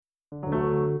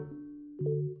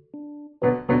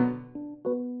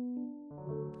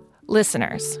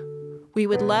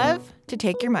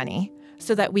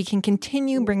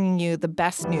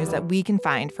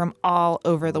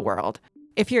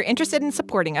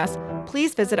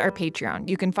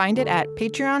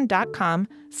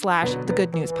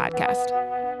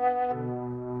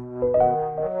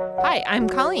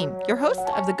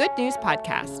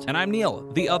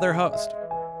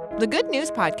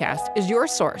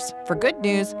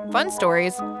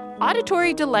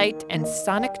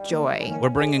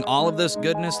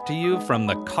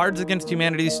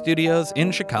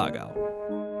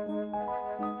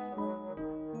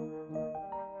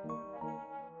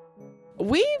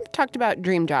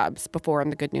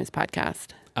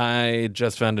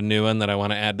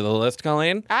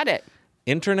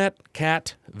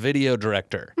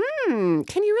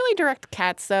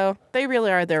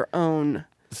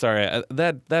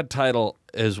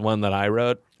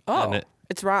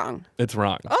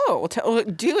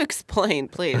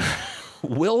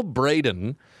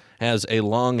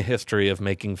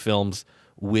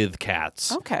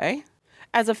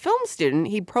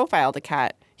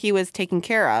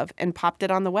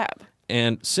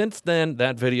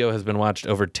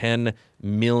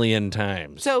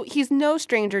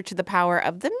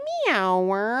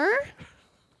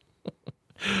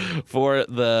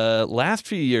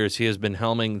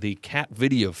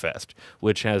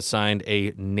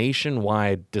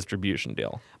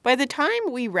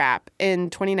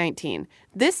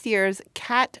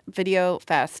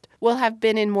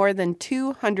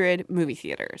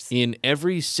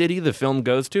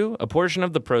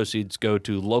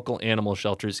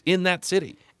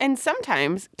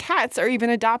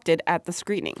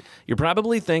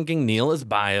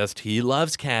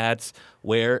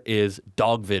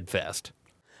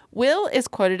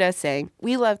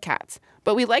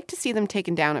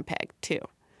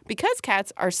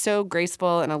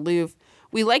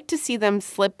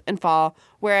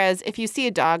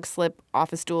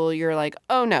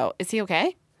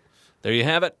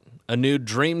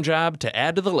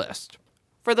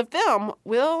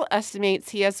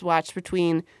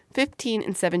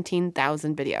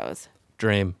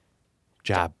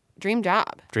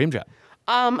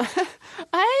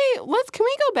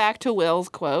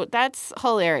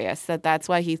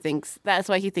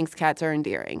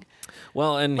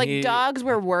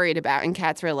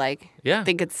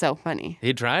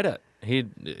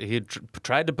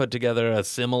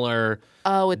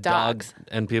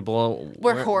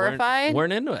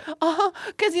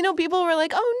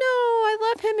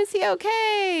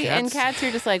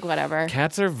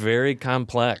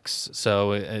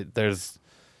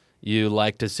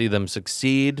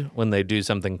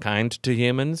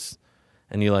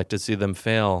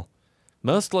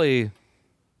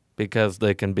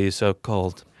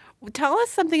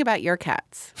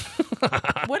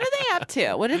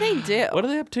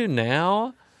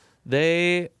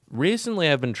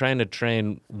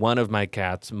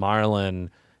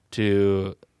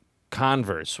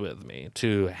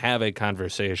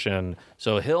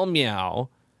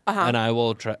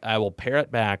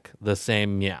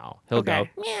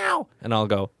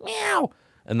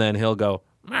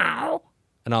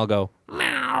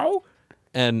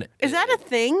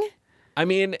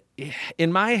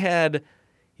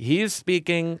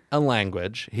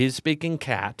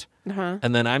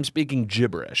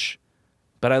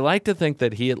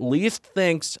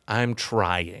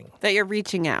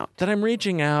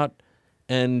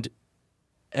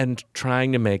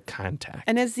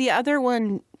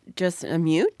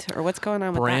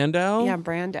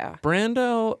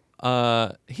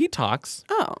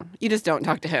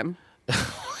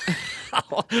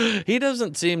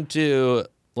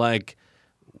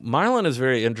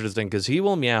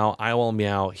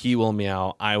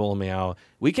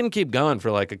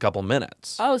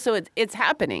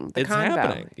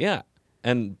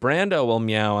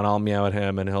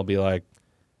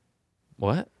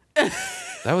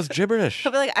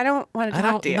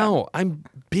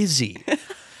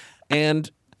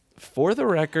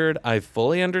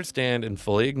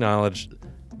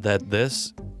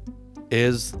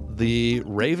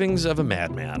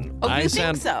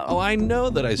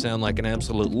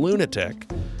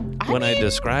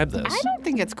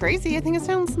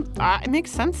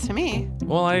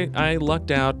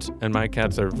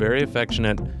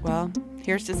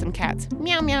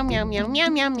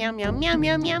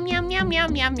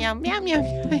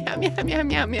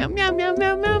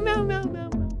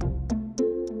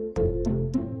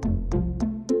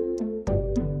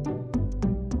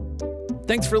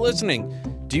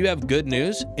Do you have good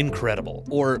news? Incredible.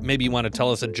 Or maybe you want to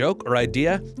tell us a joke or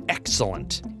idea?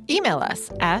 Excellent. Email us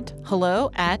at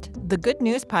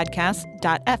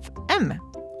hello@thegoodnewspodcast.fm.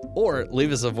 Or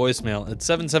leave us a voicemail at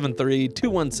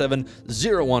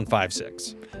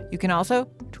 773-217-0156. You can also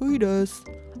tweet us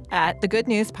at The Good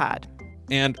News Pod.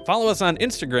 And follow us on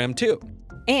Instagram, too.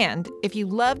 And if you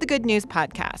love The Good News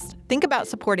Podcast, think about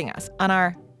supporting us on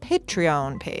our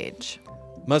Patreon page.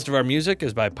 Most of our music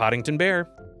is by Poddington Bear.